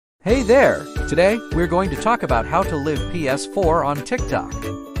Hey there! Today, we're going to talk about how to live PS4 on TikTok.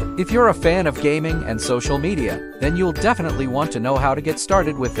 If you're a fan of gaming and social media, then you'll definitely want to know how to get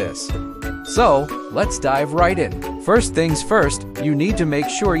started with this. So, let's dive right in. First things first, you need to make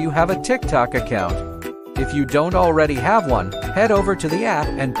sure you have a TikTok account. If you don't already have one, head over to the app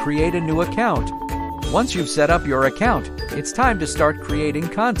and create a new account. Once you've set up your account, it's time to start creating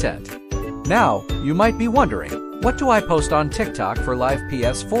content. Now, you might be wondering, what do I post on TikTok for live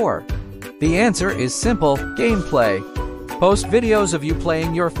PS4? The answer is simple: gameplay. Post videos of you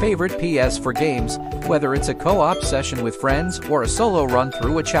playing your favorite PS4 games, whether it's a co-op session with friends or a solo run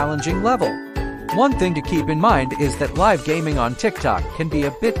through a challenging level. One thing to keep in mind is that live gaming on TikTok can be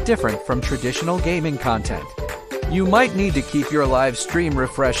a bit different from traditional gaming content. You might need to keep your live stream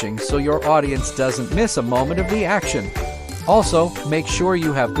refreshing so your audience doesn't miss a moment of the action. Also, make sure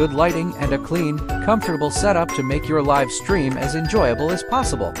you have good lighting and a clean, comfortable setup to make your live stream as enjoyable as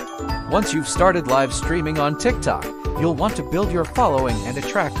possible. Once you've started live streaming on TikTok, you'll want to build your following and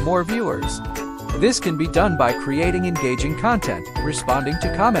attract more viewers. This can be done by creating engaging content, responding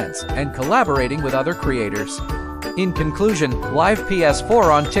to comments, and collaborating with other creators. In conclusion, live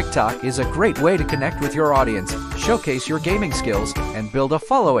PS4 on TikTok is a great way to connect with your audience, showcase your gaming skills, and build a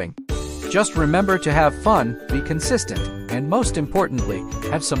following. Just remember to have fun, be consistent, and most importantly,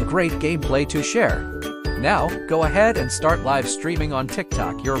 have some great gameplay to share. Now, go ahead and start live streaming on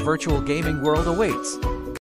TikTok. Your virtual gaming world awaits.